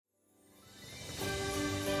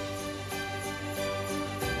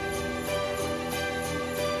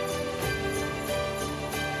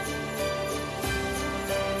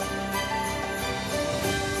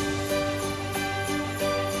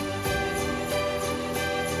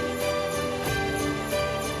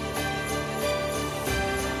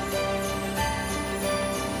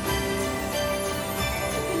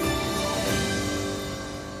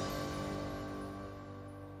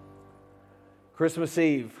Christmas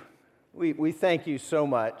Eve, we thank you so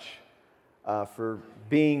much for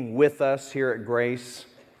being with us here at Grace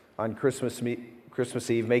on Christmas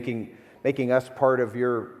Eve, making us part of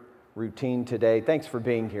your routine today. Thanks for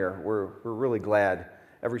being here. We're really glad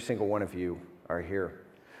every single one of you are here.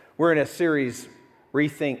 We're in a series,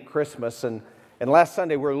 Rethink Christmas, and last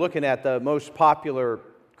Sunday we were looking at the most popular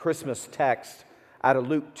Christmas text out of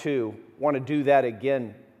Luke 2. I want to do that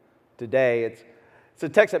again today. It's a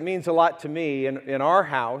text that means a lot to me. In our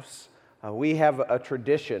house, we have a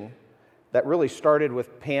tradition that really started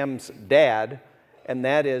with Pam's dad, and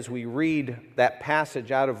that is we read that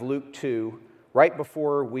passage out of Luke 2 right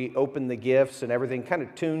before we open the gifts and everything, kind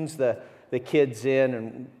of tunes the kids in,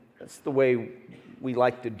 and that's the way we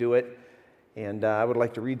like to do it. And I would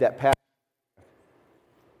like to read that passage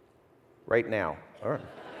right now. All right.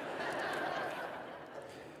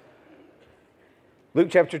 Luke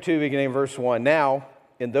chapter 2, beginning in verse 1. Now,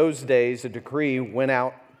 in those days, a decree went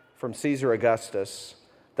out from Caesar Augustus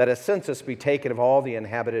that a census be taken of all the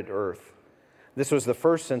inhabited earth. This was the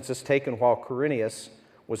first census taken while Quirinius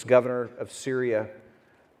was governor of Syria.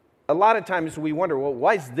 A lot of times we wonder, well,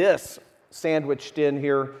 why is this sandwiched in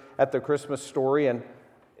here at the Christmas story? And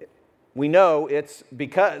we know it's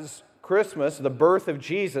because Christmas, the birth of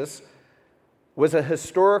Jesus, was a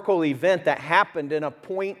historical event that happened in a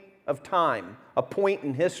point of time, a point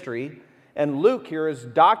in history, and Luke here is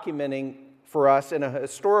documenting for us in a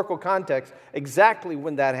historical context exactly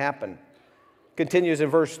when that happened. Continues in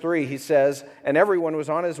verse 3, he says, "And everyone was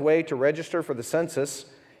on his way to register for the census,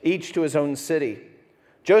 each to his own city.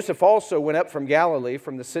 Joseph also went up from Galilee,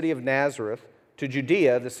 from the city of Nazareth, to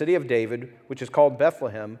Judea, the city of David, which is called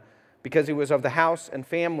Bethlehem, because he was of the house and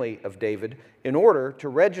family of David, in order to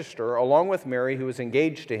register along with Mary, who was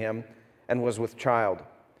engaged to him and was with child.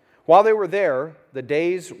 While they were there, the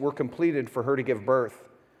days were completed for her to give birth.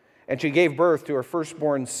 And she gave birth to her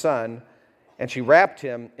firstborn son, and she wrapped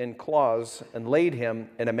him in cloths and laid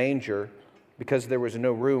him in a manger, because there was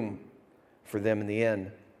no room for them in the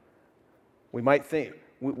inn." We might think,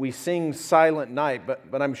 we sing Silent Night,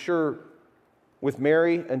 but I'm sure with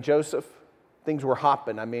Mary and Joseph, things were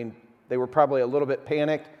hopping. I mean, they were probably a little bit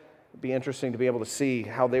panicked. It'd be interesting to be able to see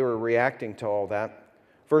how they were reacting to all that.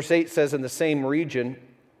 Verse 8 says, "In the same region,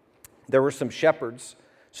 there were some shepherds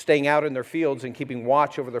staying out in their fields and keeping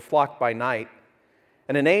watch over their flock by night.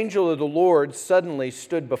 And an angel of the Lord suddenly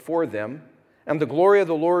stood before them, and the glory of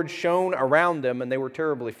the Lord shone around them, and they were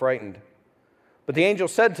terribly frightened. But the angel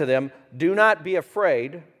said to them, 'Do not be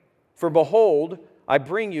afraid, for behold, I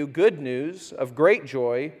bring you good news of great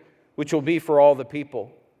joy, which will be for all the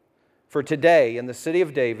people. For today, in the city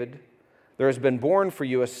of David, there has been born for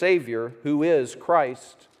you a Savior, who is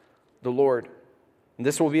Christ the Lord. And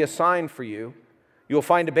this will be a sign for you. You will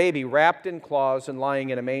find a baby wrapped in cloths and lying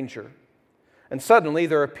in a manger.' And suddenly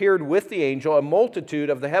there appeared with the angel a multitude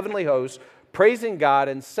of the heavenly hosts, praising God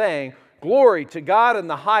and saying, 'Glory to God in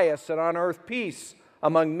the highest, and on earth peace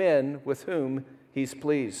among men with whom he's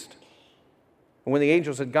pleased.' And when the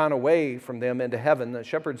angels had gone away from them into heaven, the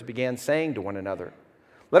shepherds began saying to one another,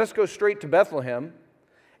 'Let us go straight to Bethlehem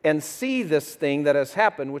and see this thing that has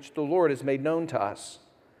happened, which the Lord has made known to us.'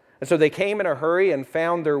 And so they came in a hurry and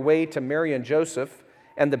found their way to Mary and Joseph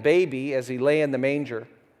and the baby as he lay in the manger.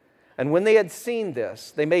 And when they had seen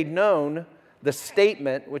this, they made known the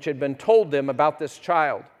statement which had been told them about this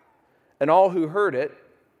child. And all who heard it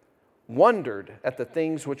wondered at the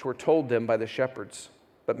things which were told them by the shepherds.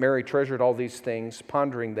 But Mary treasured all these things,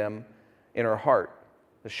 pondering them in her heart.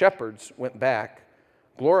 The shepherds went back,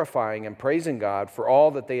 glorifying and praising God for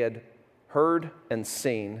all that they had heard and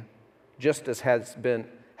seen, just as had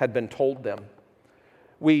been told them."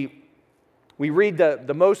 We read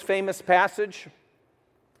the most famous passage,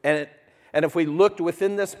 and if we looked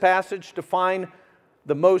within this passage to find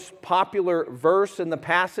the most popular verse in the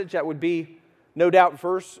passage, that would be no doubt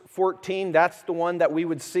verse 14. That's the one that we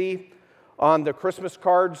would see on the Christmas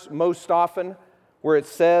cards most often, where it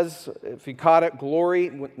says, if you caught it, glory,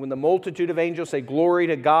 when the multitude of angels say, "Glory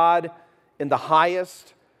to God in the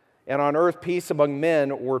highest, and on earth peace among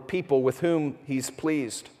men or people with whom he's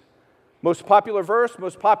pleased." Most popular verse,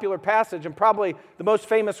 most popular passage, and probably the most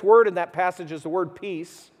famous word in that passage is the word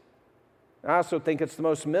peace. I also think it's the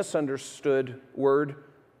most misunderstood word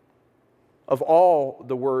of all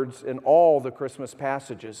the words in all the Christmas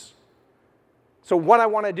passages. So what I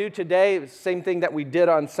want to do today, same thing that we did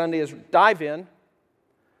on Sunday, is dive in,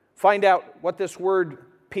 find out what this word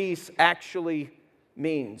peace actually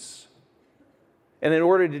means. And in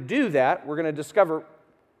order to do that, we're going to discover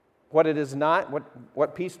what it is not,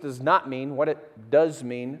 what peace does not mean, what it does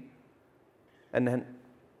mean, and then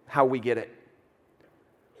how we get it.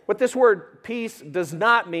 What this word peace does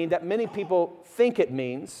not mean, that many people think it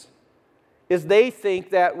means, is they think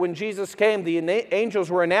that when Jesus came, the angels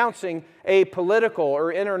were announcing a political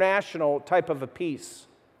or international type of a peace.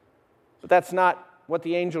 But that's not what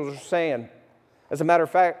the angels are saying. As a matter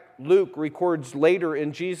of fact, Luke records later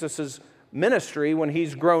in Jesus' ministry, when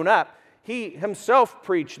he's grown up, he himself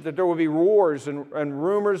preached that there would be wars and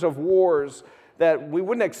rumors of wars, that we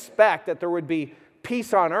wouldn't expect that there would be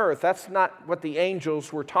peace on earth. That's not what the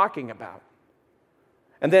angels were talking about.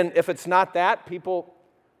 And then if it's not that, people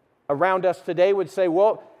around us today would say,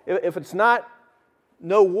 well, if it's not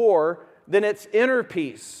no war, then it's inner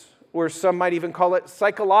peace, or some might even call it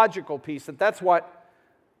psychological peace. That's what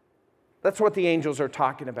the angels are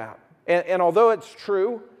talking about. And although it's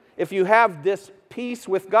true, if you have this peace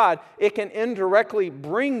with God, it can indirectly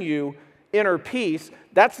bring you inner peace.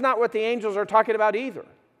 That's not what the angels are talking about either.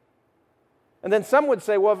 And then some would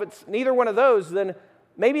say, well, if it's neither one of those, then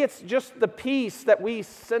maybe it's just the peace that we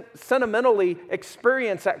sentimentally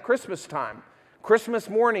experience at Christmas time. Christmas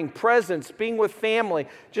morning, presents, being with family,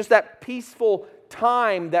 just that peaceful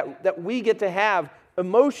time that we get to have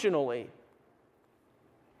emotionally.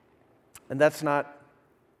 And that's not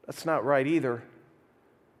right either.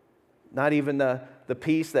 Not even the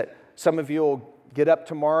peace that some of you will get up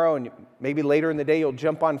tomorrow, and maybe later in the day you'll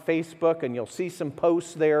jump on Facebook and you'll see some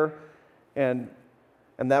posts there, and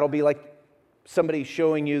that'll be like somebody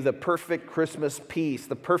showing you the perfect Christmas peace,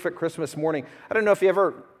 the perfect Christmas morning. I don't know if you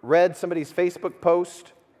ever read somebody's Facebook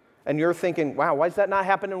post and you're thinking, wow, why is that not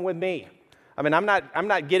happening with me? I mean, I'm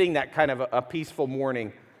not getting that kind of a peaceful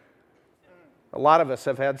morning. A lot of us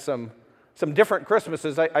have had some different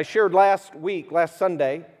Christmases. I shared last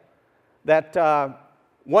Sunday, that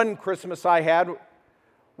one Christmas I had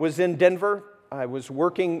was in Denver. I was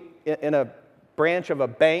working in a branch of a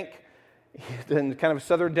bank in kind of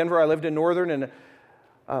southern Denver. I lived in northern, and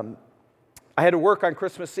I had to work on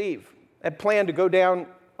Christmas Eve. I had planned to go down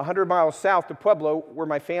 100 miles south to Pueblo, where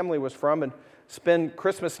my family was from, and spend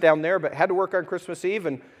Christmas down there, but had to work on Christmas Eve,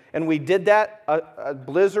 and we did that. A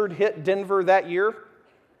blizzard hit Denver that year,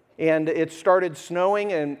 and it started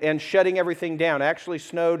snowing and shutting everything down. It actually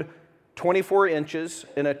snowed 24 inches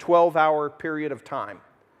in a 12-hour period of time.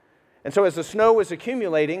 And so as the snow was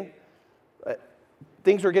accumulating,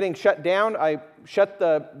 things were getting shut down. I shut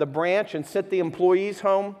the branch and sent the employees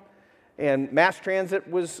home, and mass transit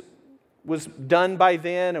was done by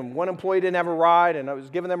then, and one employee didn't have a ride, and I was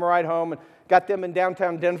giving them a ride home and got them in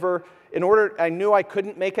downtown Denver. I knew I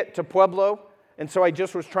couldn't make it to Pueblo, and so I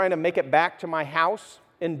just was trying to make it back to my house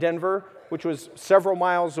in Denver, which was several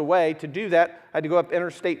miles away. To do that, I had to go up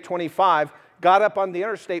Interstate 25. Got up on the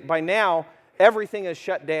interstate. By now, everything is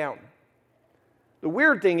shut down. The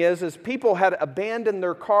weird thing is people had abandoned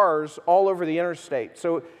their cars all over the interstate.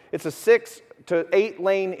 So it's a 6 to 8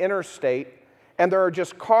 lane interstate, and there are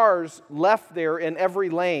just cars left there in every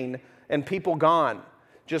lane, and people gone.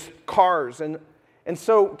 Just cars. And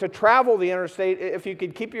so to travel the interstate, if you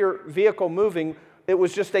could keep your vehicle moving, it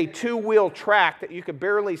was just a 2-wheel track that you could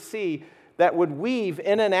barely see that would weave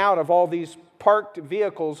in and out of all these parked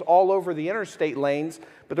vehicles all over the interstate lanes,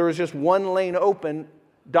 but there was just one lane open,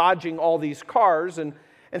 dodging all these cars. And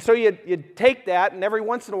so you'd take that, and every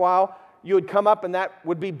once in a while, you would come up and that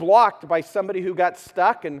would be blocked by somebody who got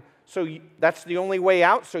stuck, and so that's the only way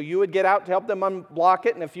out, so you would get out to help them unblock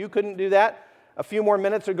it, and if you couldn't do that, a few more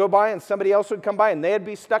minutes would go by and somebody else would come by and they'd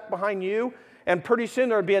be stuck behind you, and pretty soon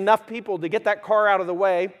there would be enough people to get that car out of the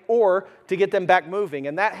way or to get them back moving.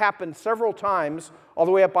 And that happened several times all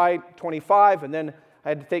the way up I-25, and then I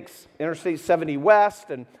had to take Interstate 70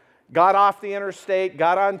 West and got off the interstate,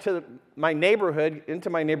 got into my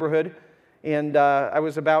neighborhood, and I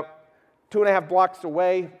was about 2.5 blocks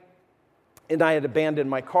away, and I had abandoned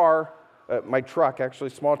my car, my truck,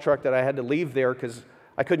 actually, small truck that I had to leave there because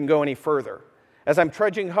I couldn't go any further. As I'm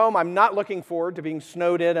trudging home, I'm not looking forward to being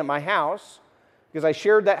snowed in at my house because I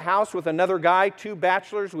shared that house with another guy, 2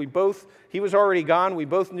 bachelors. He was already gone. We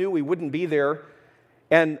both knew we wouldn't be there.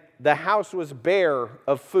 And the house was bare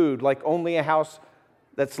of food, like only a house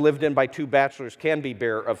that's lived in by 2 bachelors can be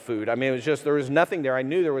bare of food. I mean, it was just, there was nothing there. I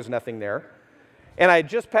knew there was nothing there. And I had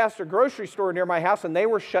just passed a grocery store near my house, and they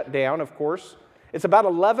were shut down, of course. It's about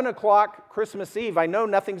 11 o'clock Christmas Eve. I know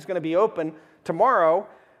nothing's going to be open tomorrow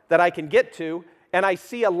that I can get to, and I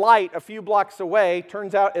see a light a few blocks away.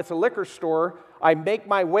 Turns out it's a liquor store. I make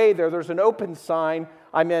my way there. There's an open sign.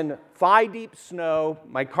 I'm in thigh-deep snow.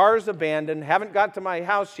 My car's abandoned. Haven't got to my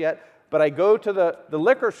house yet, but I go to the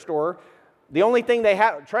liquor store. The only thing they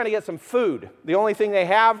have, trying to get some food. The only thing they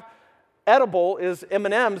have edible is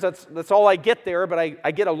M&Ms. That's all I get there, but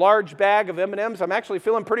I get a large bag of M&Ms. I'm actually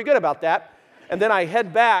feeling pretty good about that. And then I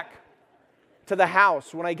head back to the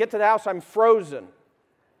house. When I get to the house, I'm frozen.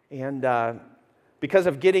 And because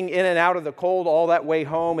of getting in and out of the cold all that way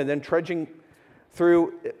home and then trudging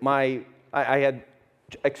through I had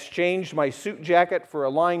exchanged my suit jacket for a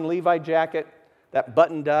lined Levi jacket that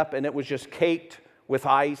buttoned up, and it was just caked with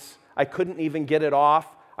ice. I couldn't even get it off.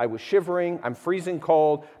 I was shivering. I'm freezing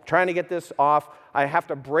cold. I'm trying to get this off. I have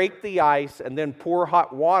to break the ice and then pour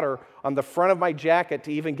hot water on the front of my jacket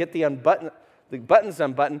to even get the buttons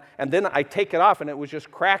unbuttoned, and then I take it off, and it was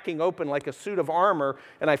just cracking open like a suit of armor,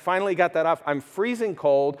 and I finally got that off. I'm freezing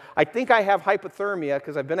cold. I think I have hypothermia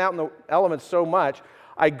because I've been out in the elements so much.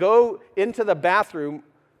 I go into the bathroom,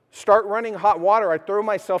 start running hot water. I throw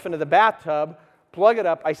myself into the bathtub, plug it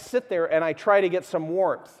up. I sit there, and I try to get some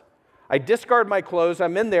warmth. I discard my clothes.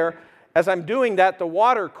 I'm in there. As I'm doing that, the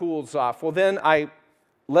water cools off. Well, then I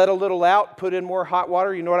let a little out, put in more hot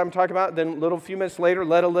water. You know what I'm talking about? Then a few minutes later,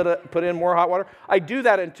 put in more hot water. I do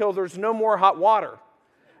that until there's no more hot water.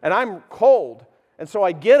 And I'm cold. And so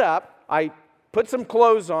I get up, I put some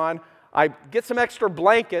clothes on, I get some extra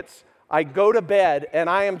blankets, I go to bed, and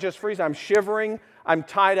I am just freezing. I'm shivering. I'm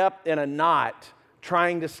tied up in a knot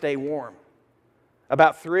trying to stay warm.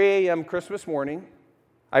 About 3 a.m. Christmas morning,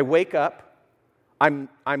 I wake up. I'm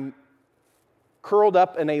curled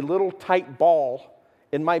up in a little tight ball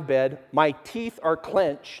in my bed, my teeth are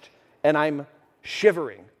clenched, and I'm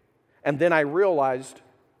shivering. And then I realized,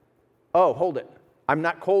 oh, hold it, I'm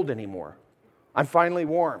not cold anymore. I'm finally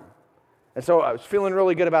warm. And so I was feeling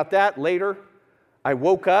really good about that. Later, I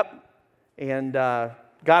woke up and got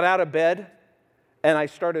out of bed, and I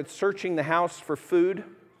started searching the house for food.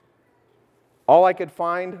 All I could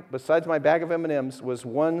find, besides my bag of M&Ms, was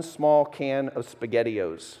one small can of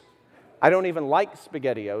SpaghettiOs. I don't even like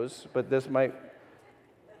SpaghettiOs, but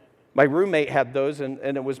my roommate had those, and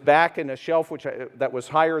it was back in a shelf that was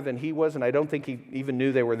higher than he was, and I don't think he even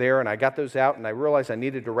knew they were there, and I got those out, and I realized I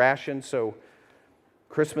needed to ration, so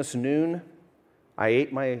Christmas noon, I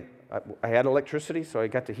had electricity, so I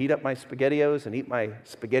got to heat up my SpaghettiOs and eat my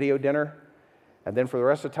SpaghettiO dinner, and then for the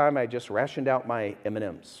rest of the time, I just rationed out my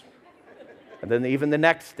M&Ms. And then even the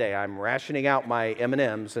next day, I'm rationing out my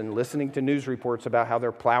M&Ms and listening to news reports about how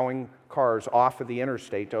they're plowing cars off of the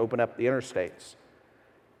interstate to open up the interstates.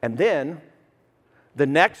 And then, the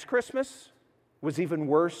next Christmas was even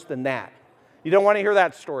worse than that. You don't want to hear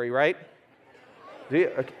that story, right? Do you?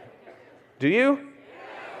 Okay. Do you?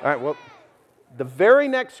 All right, well, the very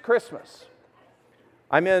next Christmas,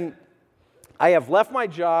 I have left my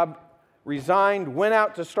job, resigned, went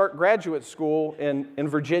out to start graduate school in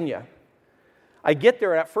Virginia. I get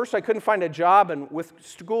there, and at first I couldn't find a job, and with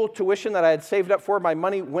school tuition that I had saved up for, my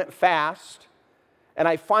money went fast. And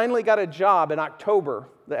I finally got a job in October,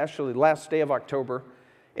 actually the last day of October.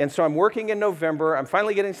 And so I'm working in November. I'm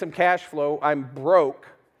finally getting some cash flow. I'm broke.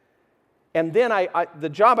 And then the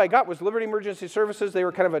job I got was Liberty Emergency Services. They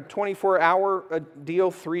were kind of a 24-hour deal,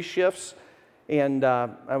 3 shifts. And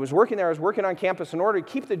I was working there. I was working on campus. In order to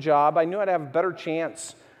keep the job, I knew I'd have a better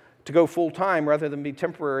chance to go full-time rather than be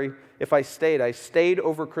temporary if I stayed. I stayed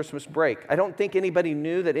over Christmas break. I don't think anybody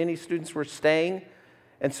knew that any students were staying.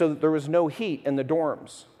 And so there was no heat in the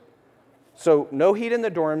dorms. So no heat in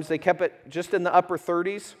the dorms. They kept it just in the upper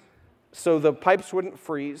 30s so the pipes wouldn't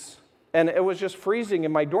freeze. And it was just freezing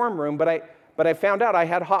in my dorm room, but I found out I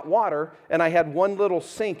had hot water, and I had one little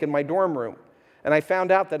sink in my dorm room. And I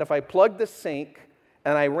found out that if I plugged the sink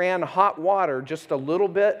and I ran hot water just a little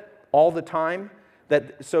bit all the time,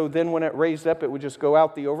 so then when it raised up, it would just go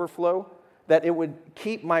out the overflow, that it would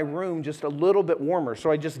keep my room just a little bit warmer.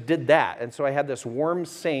 So I just did that. And so I had this warm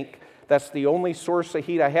sink. That's the only source of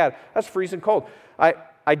heat I had. That's freezing cold. I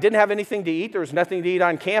didn't have anything to eat. There was nothing to eat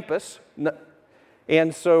on campus.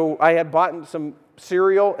 And so I had bought some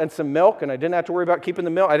cereal and some milk, and I didn't have to worry about keeping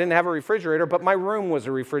the milk. I didn't have a refrigerator, but my room was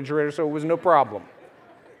a refrigerator, so it was no problem.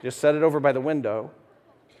 Just set it over by the window.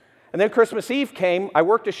 And then Christmas Eve came. I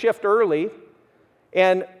worked a shift early,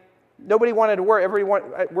 and nobody wanted to work.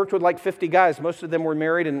 I worked with like 50 guys. Most of them were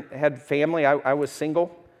married and had family. I was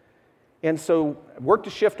single. And so I worked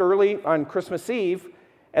a shift early on Christmas Eve.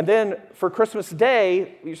 And then for Christmas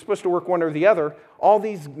Day, you're supposed to work one or the other. All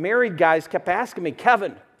these married guys kept asking me,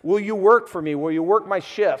 Kevin, will you work for me? Will you work my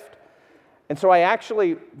shift? And so I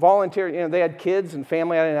actually volunteered. They had kids and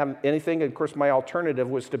family. I didn't have anything. Of course, my alternative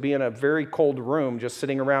was to be in a very cold room just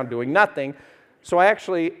sitting around doing nothing. So I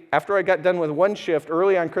actually, after I got done with one shift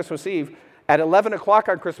early on Christmas Eve, at 11 o'clock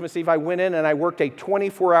on Christmas Eve, I went in and I worked a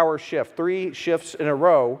 24-hour shift, 3 shifts in a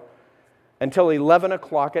row, until 11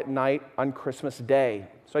 o'clock at night on Christmas Day.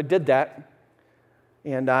 So I did that,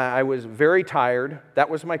 and I was very tired. That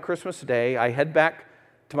was my Christmas Day. I head back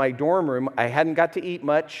to my dorm room. I hadn't got to eat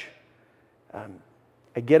much.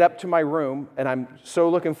 I get up to my room, and I'm so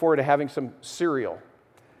looking forward to having some cereal.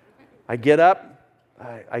 I get up,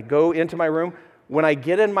 I go into my room. When I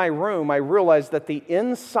get in my room, I realize that the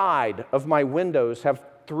inside of my windows have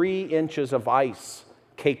 3 inches of ice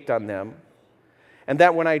caked on them, and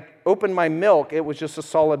that when I opened my milk, it was just a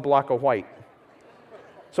solid block of white.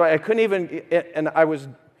 So I couldn't even, and I was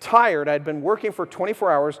tired. I'd been working for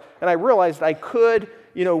 24 hours, and I realized I could,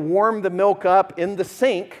 warm the milk up in the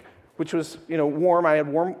sink, which was, warm. I had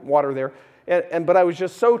warm water there. But I was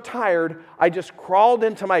just so tired, I just crawled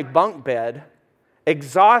into my bunk bed,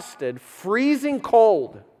 exhausted, freezing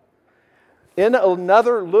cold, in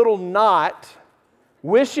another little knot,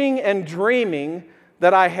 wishing and dreaming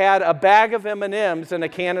that I had a bag of M&Ms and a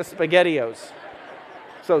can of SpaghettiOs.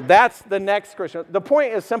 So that's the next Christian. The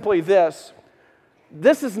point is simply this.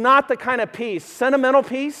 This is not the kind of peace, sentimental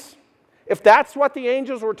peace, if that's what the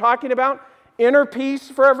angels were talking about, inner peace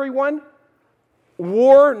for everyone,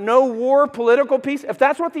 war, no war, political peace. If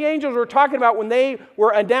that's what the angels were talking about when they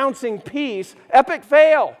were announcing peace, epic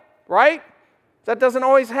fail, right? That doesn't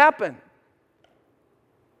always happen.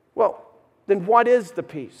 Well, then what is the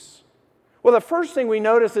peace? Well, the first thing we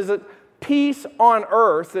notice is that peace on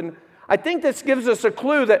earth, and I think this gives us a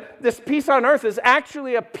clue that this peace on earth is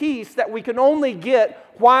actually a peace that we can only get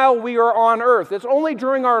while we are on earth. It's only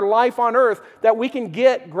during our life on earth that we can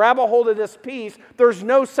grab a hold of this peace. There's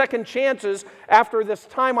no second chances after this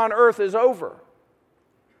time on earth is over.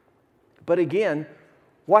 But again,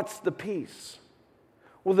 what's the peace?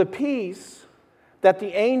 Well, the peace that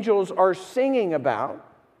the angels are singing about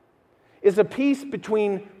is a peace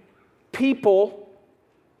between people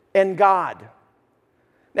and God.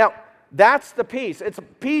 Now, that's the peace. It's a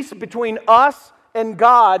peace between us and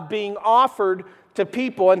God being offered to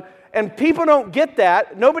people. And people don't get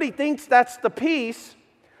that. Nobody thinks that's the peace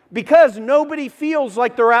because nobody feels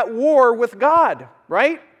like they're at war with God,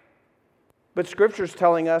 right? But Scripture's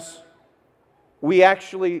telling us we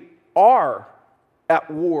actually are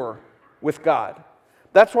at war with God.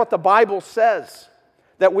 That's what the Bible says,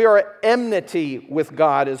 that we are at enmity with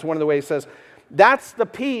God is one of the ways it says. That's the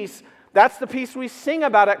peace. That's the peace we sing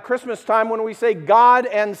about at Christmas time when we say God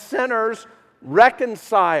and sinners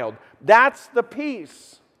reconciled. That's the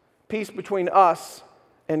peace between us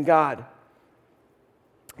and God.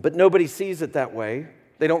 But nobody sees it that way.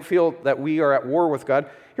 They don't feel that we are at war with God.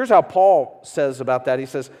 Here's how Paul says about that. He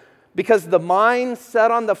says, because the mind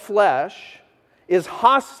set on the flesh is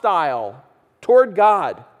hostile toward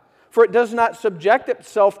God, for it does not subject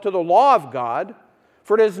itself to the law of God,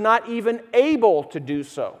 for it is not even able to do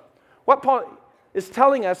so. What Paul is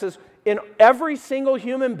telling us is in every single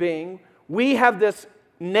human being, we have this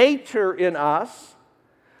nature in us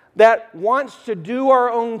that wants to do our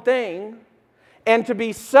own thing and to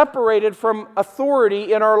be separated from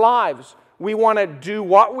authority in our lives. We want to do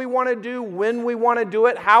what we want to do, when we want to do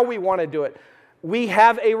it, how we want to do it. We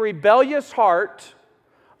have a rebellious heart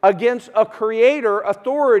against a creator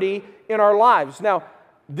authority in our lives. Now,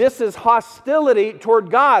 this is hostility toward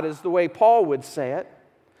God, is the way Paul would say it.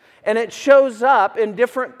 And it shows up in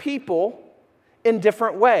different people in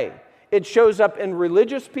different way. It shows up in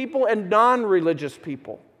religious people and non-religious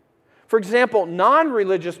people. For example,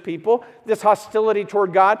 non-religious people, this hostility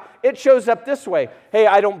toward God, it shows up this way. Hey,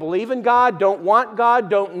 I don't believe in God, don't want God,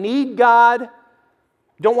 don't need God,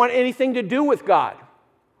 don't want anything to do with God.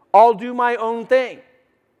 I'll do my own thing.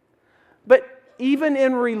 But even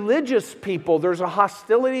in religious people, there's a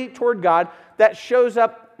hostility toward God that shows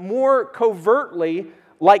up more covertly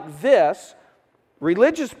like this.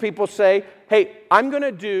 Religious people say, hey, I'm going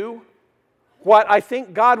to do what I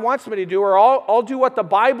think God wants me to do, or I'll do what the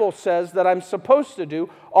Bible says that I'm supposed to do.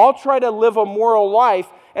 I'll try to live a moral life,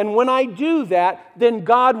 and when I do that, then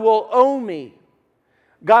God will owe me.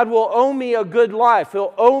 God will owe me a good life.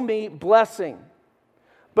 He'll owe me blessing.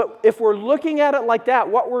 But if we're looking at it like that,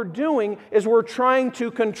 what we're doing is we're trying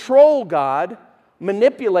to control God,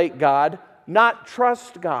 manipulate God, not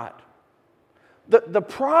trust God. The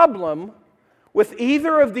problem with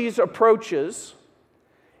either of these approaches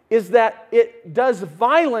is that it does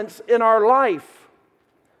violence in our life.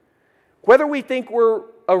 Whether we think we're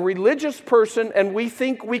a religious person and we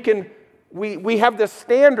think we have this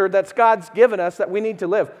standard that God's given us that we need to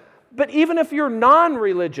live. But even if you're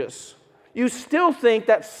non-religious, you still think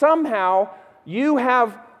that somehow you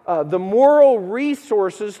have the moral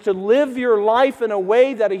resources to live your life in a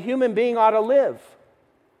way that a human being ought to live.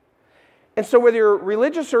 And so whether you're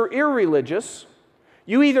religious or irreligious,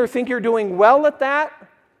 you either think you're doing well at that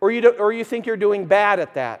or you think you're doing bad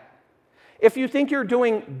at that. if you think you're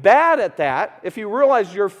doing bad at that, if you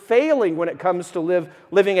realize you're failing when it comes to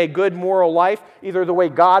living a good moral life, either the way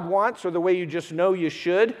God wants or the way you just know you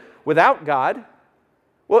should without God,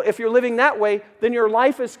 well, if you're living that way, then your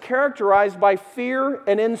life is characterized by fear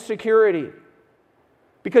and insecurity.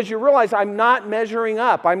 Because you realize, I'm not measuring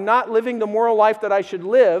up. I'm not living the moral life that I should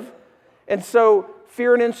live. And so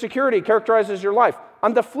fear and insecurity characterizes your life.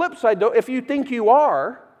 On the flip side, though, if you think you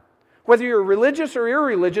are, whether you're religious or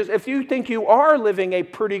irreligious, if you think you are living a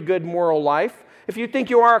pretty good moral life, if you think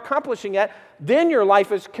you are accomplishing it, then your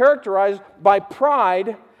life is characterized by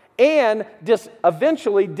pride and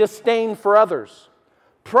eventually disdain for others.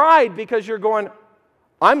 Pride because you're going,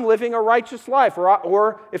 I'm living a righteous life.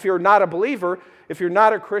 Or if you're not a believer, if you're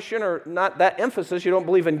not a Christian or not that emphasis, you don't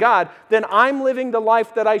believe in God, then I'm living the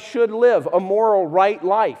life that I should live, a moral, right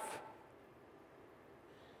life.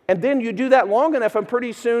 And then you do that long enough, and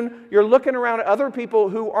pretty soon you're looking around at other people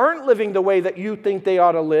who aren't living the way that you think they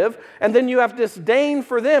ought to live, and then you have disdain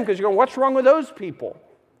for them because you're going, what's wrong with those people?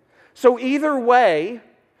 So either way,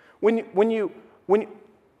 when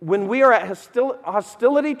we are at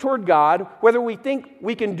hostility toward God, whether we think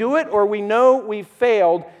we can do it or we know we've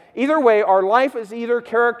failed, either way, our life is either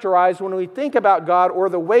characterized when we think about God or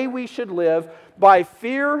the way we should live by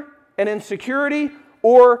fear and insecurity,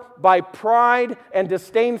 or by pride and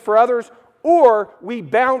disdain for others, or we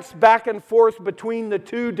bounce back and forth between the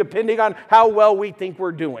two depending on how well we think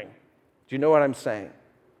we're doing. Do you know what I'm saying?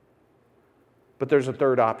 But there's a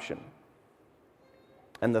third option.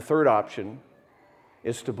 And the third option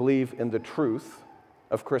is to believe in the truth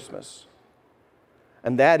of Christmas.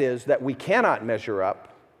 And that is that we cannot measure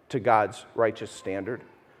up to God's righteous standard,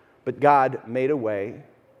 but God made a way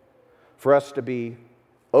for us to be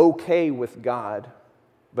okay with God,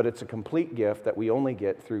 but it's a complete gift that we only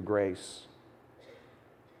get through grace.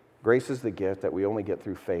 Grace is the gift that we only get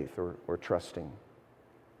through faith or trusting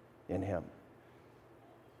in Him.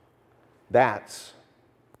 That's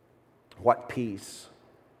what peace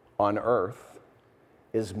on earth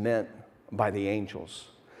is meant by the angels.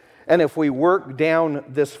 And if we work down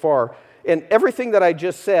this far, in everything that I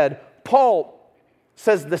just said, Paul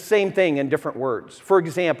says the same thing in different words. For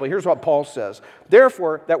example, here's what Paul says.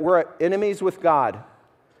 Therefore, that we're enemies with God.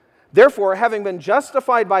 Therefore, having been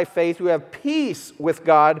justified by faith, we have peace with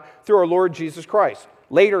God through our Lord Jesus Christ.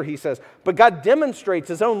 Later he says, but God demonstrates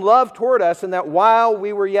His own love toward us in that while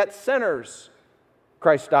we were yet sinners,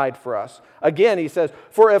 Christ died for us. Again, he says,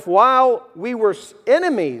 for if while we were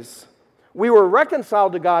enemies, we were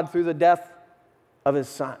reconciled to God through the death of His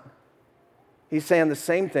Son. He's saying the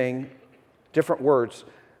same thing, different words.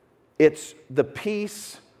 It's the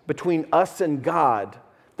peace between us and God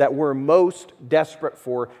that we're most desperate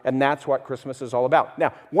for, and that's what Christmas is all about.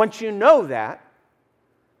 Now, once you know that,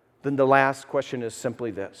 then the last question is simply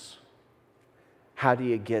this. How do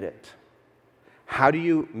you get it? How do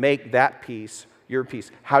you make that peace your peace?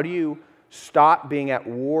 How do you stop being at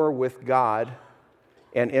war with God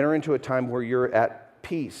and enter into a time where you're at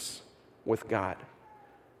peace with God?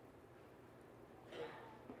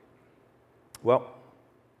 Well,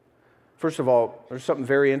 first of all, there's something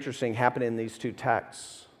very interesting happening in these two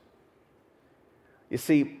texts. You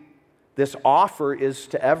see, this offer is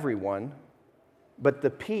to everyone, but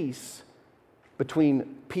the peace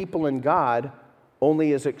between people and God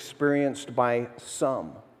only is experienced by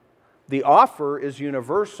some. The offer is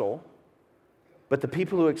universal, but the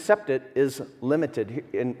people who accept it is limited.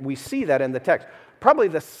 And we see that in the text. Probably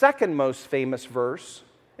the second most famous verse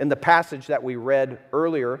in the passage that we read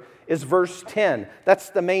earlier is verse 10. That's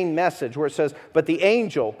the main message where it says, but the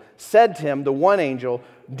angel said to him, the one angel,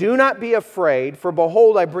 do not be afraid, for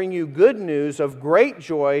behold, I bring you good news of great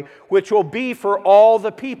joy, which will be for all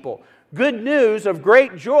the people. Good news of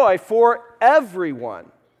great joy for everyone.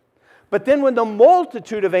 But then when the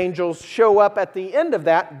multitude of angels show up at the end of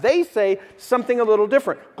that, they say something a little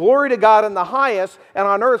different. Glory to God in the highest, and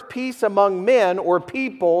on earth peace among men or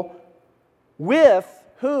people with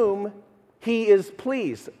whom He is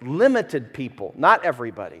pleased. Limited people, not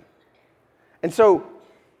everybody. And so,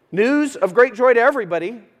 news of great joy to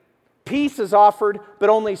everybody. Peace is offered, but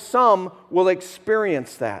only some will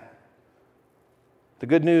experience that. The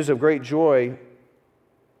good news of great joy,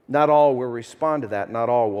 not all will respond to that. Not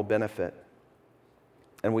all will benefit.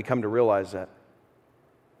 And we come to realize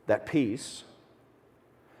that peace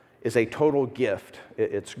is a total gift.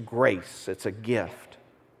 It's grace. It's a gift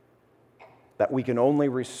that we can only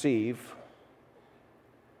receive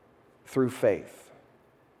through faith,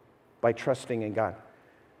 by trusting in God.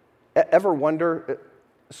 Ever wonder, it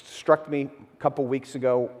struck me a couple weeks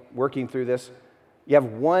ago working through this, you have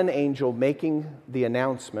one angel making the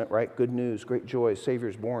announcement, right? Good news, great joy,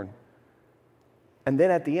 Savior's born. And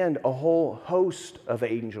then at the end, a whole host of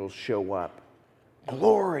angels show up.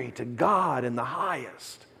 Glory to God in the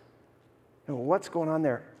highest. And what's going on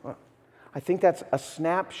there? Well, I think that's a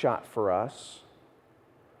snapshot for us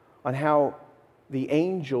on how the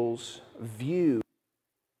angels view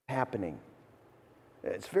happening.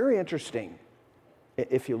 It's very interesting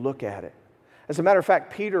if you look at it. As a matter of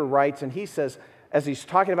fact, Peter writes, and he says, as he's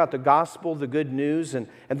talking about the gospel, the good news, and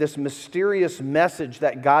this mysterious message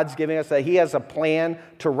that God's giving us, that He has a plan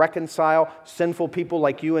to reconcile sinful people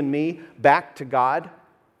like you and me back to God.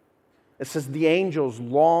 It says the angels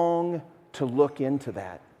long to look into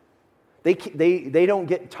that. They don't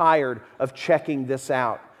get tired of checking this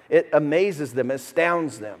out. It amazes them,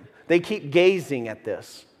 astounds them. They keep gazing at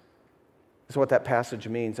this. That's what that passage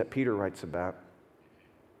means that Peter writes about.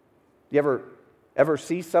 You ever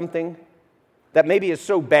see something that maybe is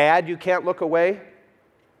so bad you can't look away?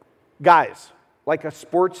 Guys, like a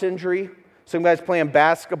sports injury. Some guy's playing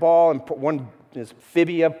basketball and his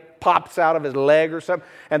fibia pops out of his leg or something.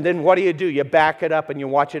 And then what do? You back it up and you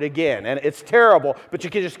watch it again. And it's terrible, but you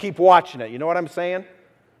can just keep watching it. You know what I'm saying?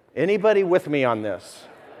 Anybody with me on this?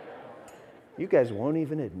 You guys won't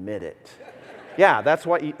even admit it. Yeah, that's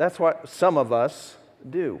what some of us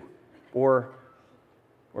do. Or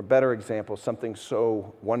better example, something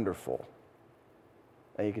so wonderful.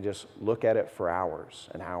 And you can just look at it for hours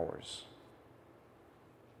and hours.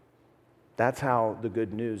 That's how the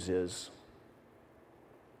good news is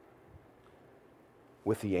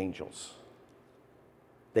with the angels.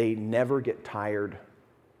 They never get tired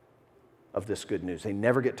of this good news. They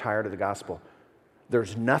never get tired of the gospel.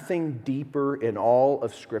 There's nothing deeper in all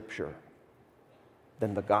of Scripture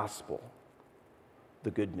than the gospel,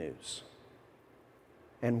 the good news.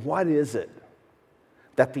 And what is it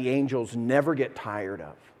that the angels never get tired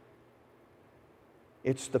of?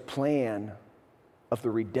 It's the plan of the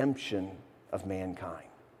redemption of mankind.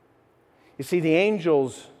 You see, the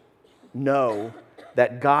angels know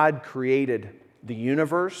that God created the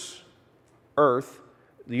universe, earth,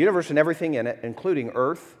 the universe and everything in it, including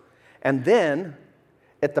earth, and then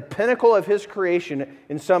at the pinnacle of His creation,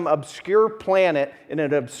 in some obscure planet, in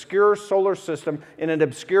an obscure solar system, in an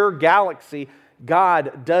obscure galaxy,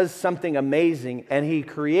 God does something amazing, and He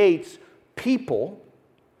creates people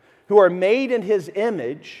who are made in His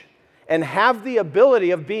image and have the ability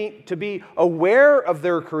to be aware of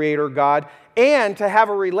their Creator God and to have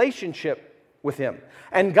a relationship with Him.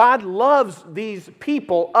 And God loves these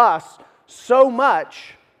people, us, so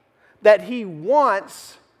much that He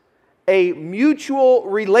wants a mutual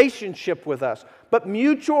relationship with us. But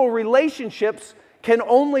mutual relationships can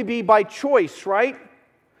only be by choice, right?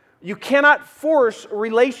 You cannot force a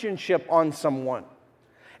relationship on someone.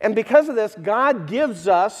 And because of this, God gives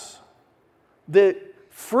us the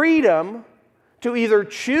freedom to either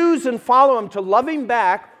choose and follow Him, to love Him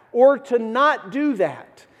back, or to not do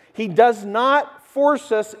that. He does not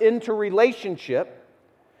force us into relationship.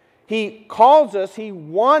 He calls us, He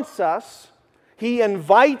wants us, He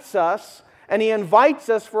invites us, and He invites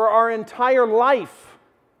us for our entire life.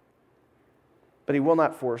 But He will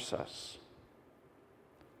not force us.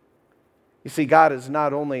 You see, God is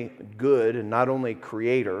not only good and not only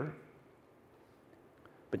creator,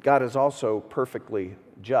 but God is also perfectly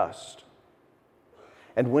just.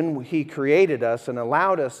 And when He created us and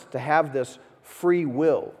allowed us to have this free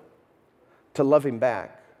will to love Him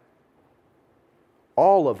back,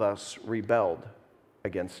 all of us rebelled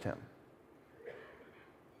against Him.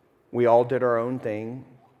 We all did our own thing.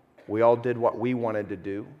 We all did what we wanted to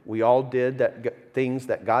do. We all did things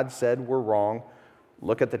that God said were wrong.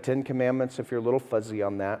 Look at the 10 Commandments if you're a little fuzzy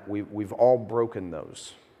on that. We've all broken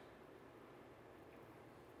those.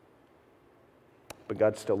 But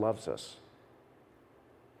God still loves us.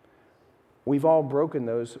 We've all broken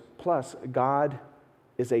those. Plus, God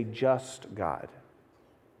is a just God.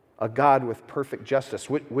 A God with perfect justice,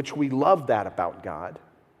 which we love that about God,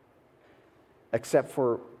 except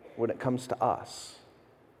for when it comes to us.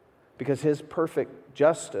 Because His perfect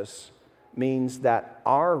justice means that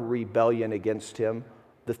our rebellion against Him,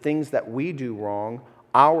 the things that we do wrong,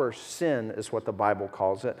 our sin is what the Bible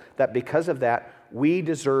calls it, that because of that, we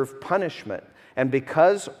deserve punishment. And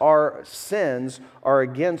because our sins are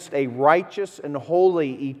against a righteous and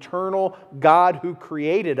holy, eternal God who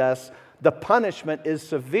created us, the punishment is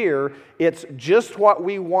severe. It's just what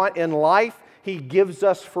we want in life. He gives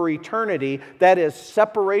us for eternity. That is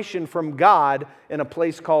separation from God in a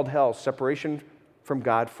place called hell. Separation from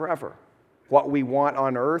God forever. What we want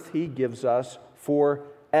on earth, He gives us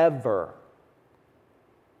forever.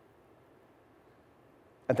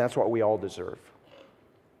 And that's what we all deserve.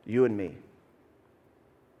 You and me.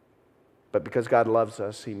 But because God loves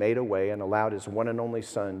us, he made a way and allowed his one and only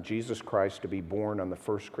Son, Jesus Christ, to be born on the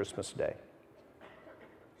first Christmas day.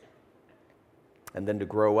 And then to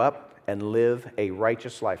grow up and live a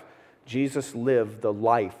righteous life. Jesus lived the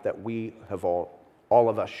life that we have all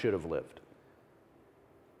of us should have lived.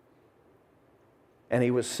 And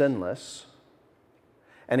he was sinless.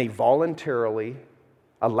 And he voluntarily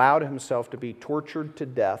allowed himself to be tortured to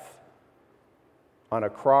death on a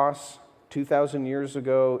cross 2,000 years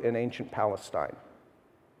ago in ancient Palestine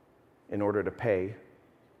in order to pay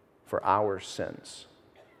for our sins.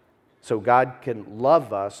 So God can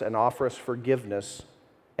love us and offer us forgiveness,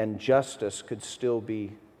 and justice could still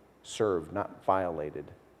be served, not violated.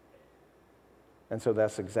 And so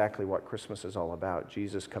that's exactly what Christmas is all about.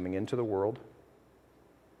 Jesus coming into the world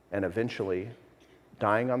and eventually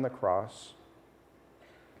dying on the cross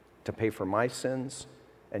to pay for my sins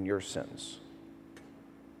and your sins,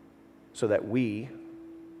 so that we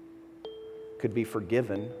could be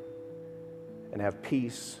forgiven and have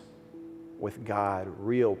peace with God,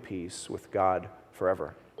 real peace with God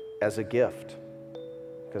forever, as a gift,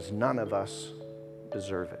 because none of us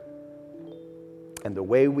deserve it. And the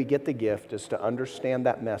way we get the gift is to understand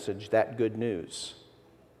that message, that good news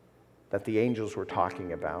that the angels were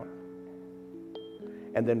talking about,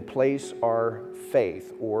 and then place our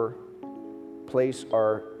faith or place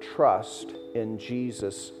our trust in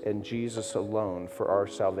Jesus and Jesus alone for our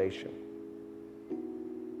salvation.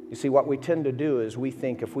 You see, what we tend to do is we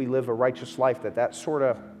think if we live a righteous life that sort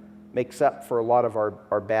of makes up for a lot of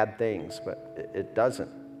our bad things, but it doesn't.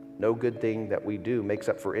 No good thing that we do makes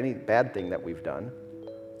up for any bad thing that we've done.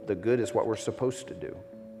 The good is what we're supposed to do.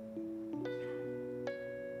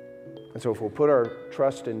 And so if we'll put our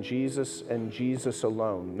trust in Jesus and Jesus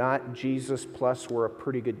alone, not Jesus plus we're a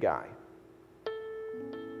pretty good guy,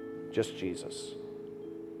 just Jesus.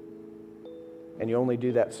 And you only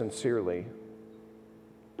do that sincerely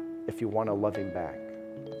if you want to love him back.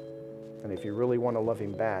 And if you really want to love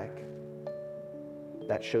him back,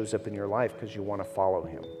 that shows up in your life because you want to follow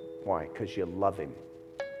him. Why? Because you love him.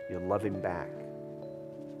 You love him back.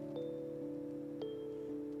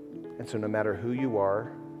 And so no matter who you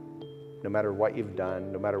are, no matter what you've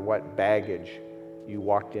done, no matter what baggage you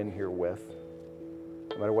walked in here with,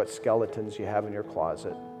 no matter what skeletons you have in your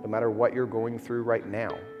closet, no matter what you're going through right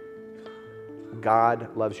now,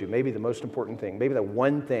 God loves you. Maybe the most important thing, maybe the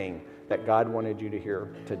one thing that God wanted you to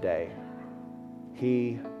hear today.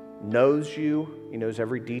 He knows you. He knows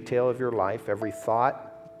every detail of your life, every thought,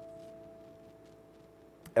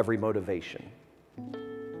 every motivation.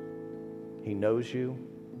 He knows you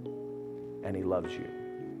and he loves you.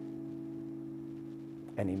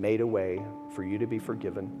 And he made a way for you to be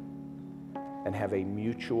forgiven and have a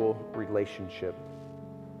mutual relationship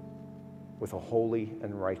with a holy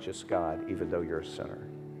and righteous God, even though you're a sinner.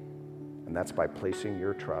 And that's by placing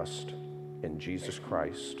your trust in Jesus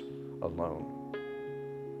Christ alone.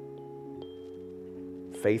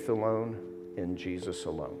 Faith alone, in Jesus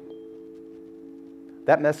alone.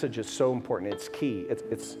 That message is so important. It's key.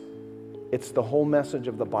 It's the whole message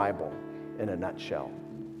of the Bible in a nutshell.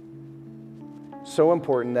 So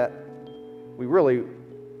important that we really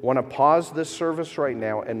want to pause this service right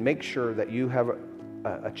now and make sure that you have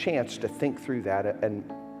a chance to think through that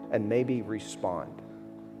and maybe respond.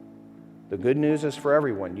 The good news is for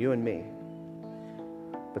everyone, you and me.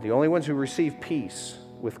 But the only ones who receive peace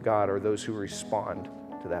with God are those who respond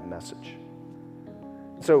to that message.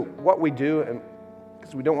 So what we do, and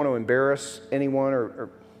because we don't want to embarrass anyone, or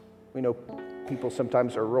we know people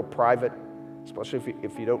sometimes are real private, especially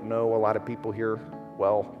if you don't know a lot of people here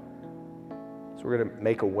well. So we're going to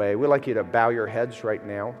make a way. We'd like you to bow your heads right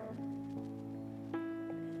now.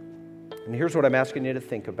 And here's what I'm asking you to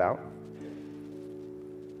think about.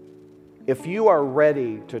 If you are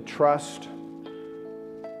ready to trust,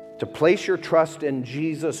 to place your trust in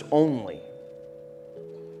Jesus only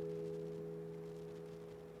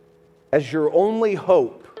as your only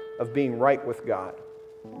hope of being right with God,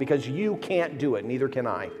 because you can't do it, neither can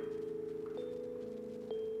I.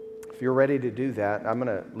 If you're ready to do that, I'm going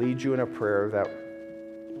to lead you in a prayer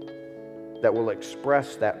that will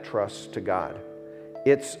express that trust to God.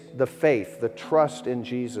 It's the faith, the trust in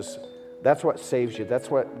Jesus. That's what saves you. That's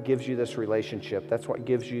what gives you this relationship. That's what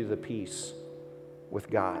gives you the peace with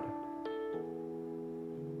God.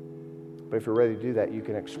 But if you're ready to do that, you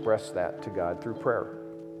can express that to God through prayer.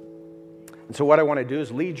 And so what I want to do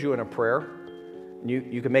is lead you in a prayer.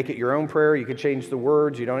 You can make it your own prayer. You can change the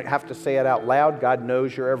words. You don't have to say it out loud. God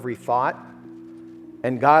knows your every thought.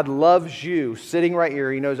 And God loves you sitting right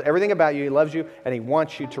here. He knows everything about you. He loves you, and he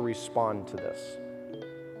wants you to respond to this.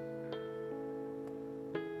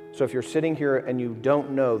 So So if you're sitting here and you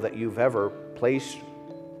don't know that you've ever placed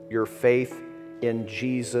your faith in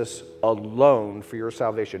Jesus alone for your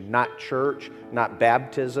salvation, not church, not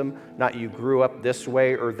baptism, not you grew up this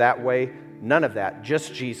way or that way, none of that,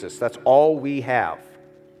 just Jesus. That's all we have.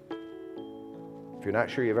 If you're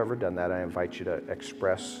not sure you've ever done that, I invite you to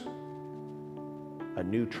express a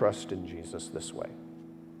new trust in Jesus this way.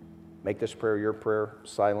 Make this prayer your prayer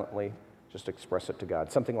silently. Just express it to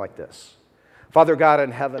God. Something like this. Father God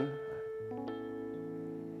in heaven,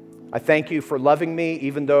 I thank you for loving me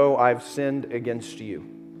even though I've sinned against you.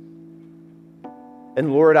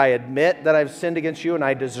 And Lord, I admit that I've sinned against you and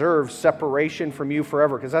I deserve separation from you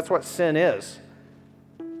forever, because that's what sin is.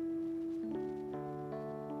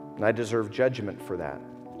 And I deserve judgment for that,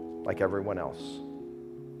 like everyone else.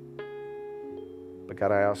 But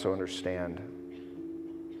God, I also understand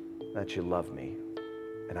that you love me,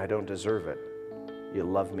 and I don't deserve it. You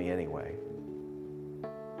love me anyway.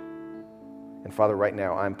 And Father, right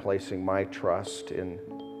now I'm placing my trust in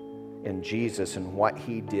Jesus and what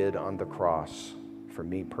he did on the cross for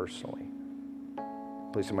me personally.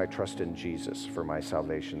 Placing my trust in Jesus for my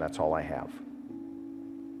salvation. That's all I have.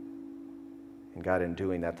 And God, in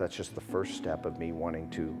doing that, that's just the first step of me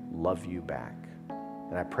wanting to love you back.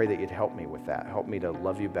 And I pray that you'd help me with that. Help me to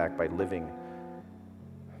love you back by living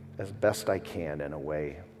as best I can in a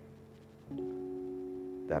way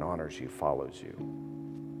that honors you, follows you.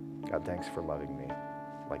 God, thanks for loving me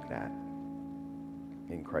like that.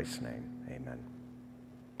 In Christ's name, amen.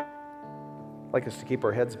 I'd like us to keep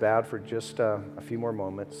our heads bowed for just a few more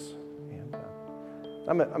moments. And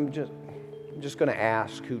I'm just going to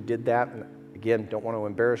ask who did that. And again, don't want to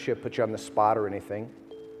embarrass you, put you on the spot or anything.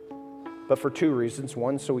 But for two reasons.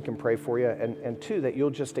 One, so we can pray for you. And two, that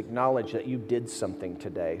you'll just acknowledge that you did something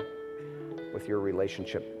today with your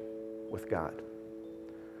relationship with God.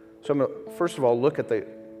 So I'm going to, first of all, look at the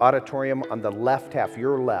auditorium on the left half,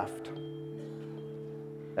 your left.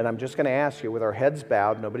 And I'm just going to ask you, with our heads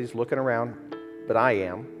bowed, nobody's looking around, but I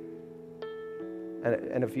am.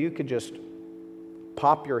 And if you could just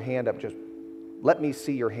pop your hand up, just let me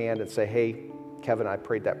see your hand and say, hey, Kevin, I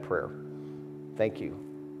prayed that prayer. Thank you.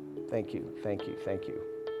 Thank you. Thank you. Thank you.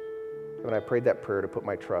 When I prayed that prayer to put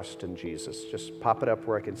my trust in Jesus, just pop it up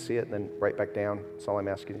where I can see it and then right back down. That's all I'm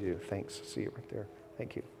asking you to do. Thanks. See it right there.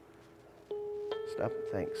 Thank you. Stop.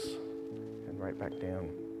 Thanks. And right back down.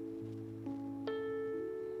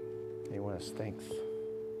 Anyone else? Thanks.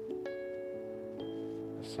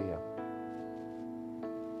 I see you.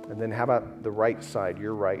 And then how about the right side,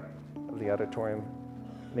 your right of the auditorium?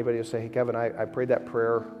 Anybody will say, hey, Kevin, I prayed that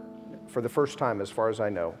prayer for the first time as far as I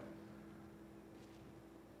know.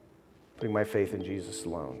 Putting my faith in Jesus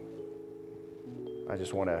alone. I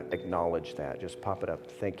just want to acknowledge that. Just pop it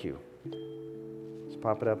up. Thank you. Just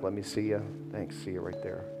pop it up. Let me see you. Thanks. See you right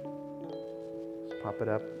there. Just pop it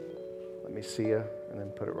up. Let me see you. And then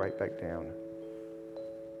put it right back down.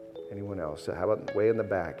 Anyone else? How about way in the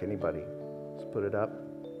back? Anybody? Just put it up.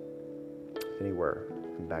 Anywhere.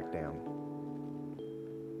 And back down.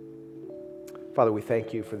 Father, we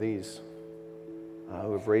thank you for these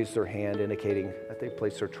who have raised their hand indicating that they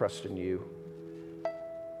place their trust in you,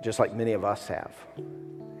 just like many of us have.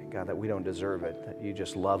 And God, that we don't deserve it, that you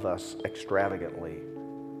just love us extravagantly.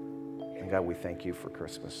 And God, we thank you for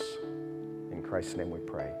Christmas. In Christ's name we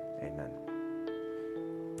pray. Amen.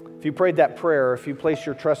 If you prayed that prayer, if you placed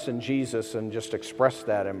your trust in Jesus and just expressed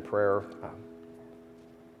that in prayer, I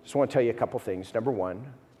just want to tell you a couple things. Number one,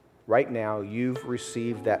 right now you've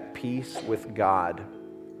received that peace with God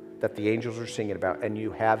that the angels are singing about, and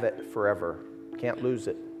you have it forever. Can't lose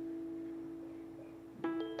it.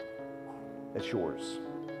 It's yours.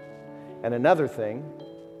 And another thing,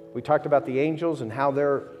 we talked about the angels and how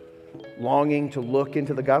they're longing to look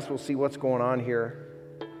into the gospel, see what's going on here.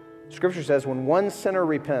 Scripture says when one sinner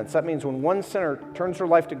repents, that means when one sinner turns their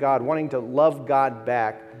life to God, wanting to love God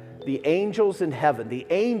back, the angels in heaven, the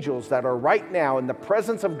angels that are right now in the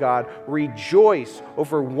presence of God, rejoice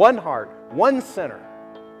over one heart, one sinner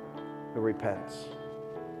who repents.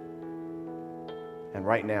 And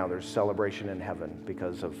right now there's celebration in heaven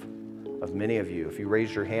because of many of you. If you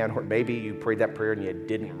raised your hand, or maybe you prayed that prayer and you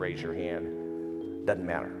didn't raise your hand, doesn't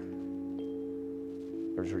matter.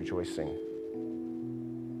 There's rejoicing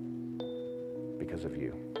because of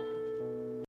you.